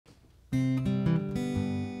I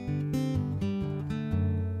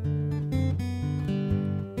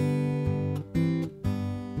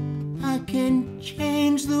can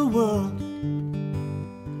change the world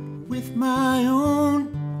with my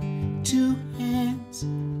own two hands,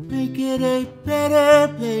 make it a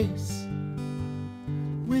better place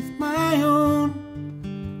with my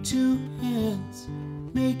own two hands,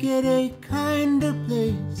 make it a kinder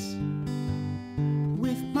place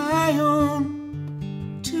with my own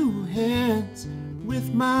two hands,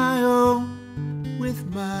 with my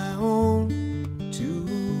own two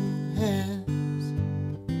hands.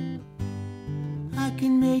 I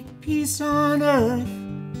can make peace on earth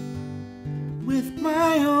with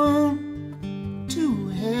my own two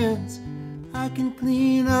hands. I can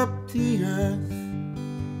clean up the earth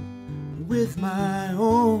with my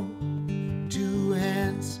own two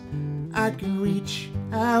hands. I can reach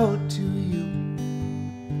out to you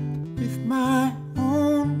with my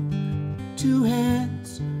own two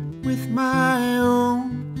hands, with my own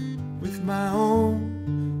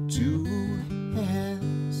two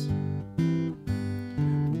hands,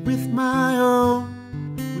 with my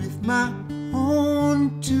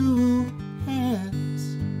own two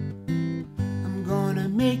hands. I'm gonna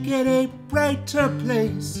make it a brighter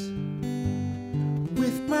place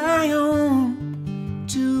with my own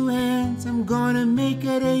two hands. I'm gonna make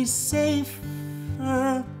it a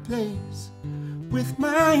safer place with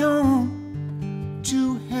my own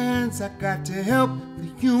two hands. I got to help the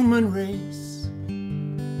human race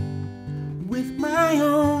with my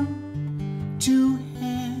own two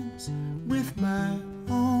hands, with my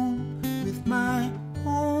own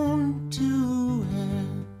two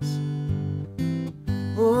hands.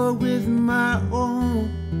 Oh, with my own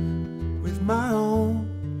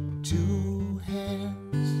two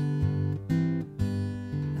hands.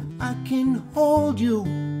 Now I can hold you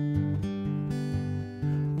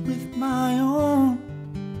with my own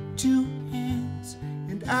two hands,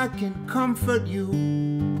 and I can comfort you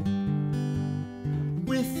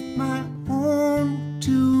with my own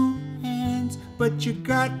two hands. But you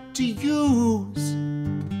got to use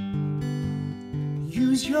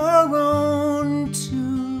your own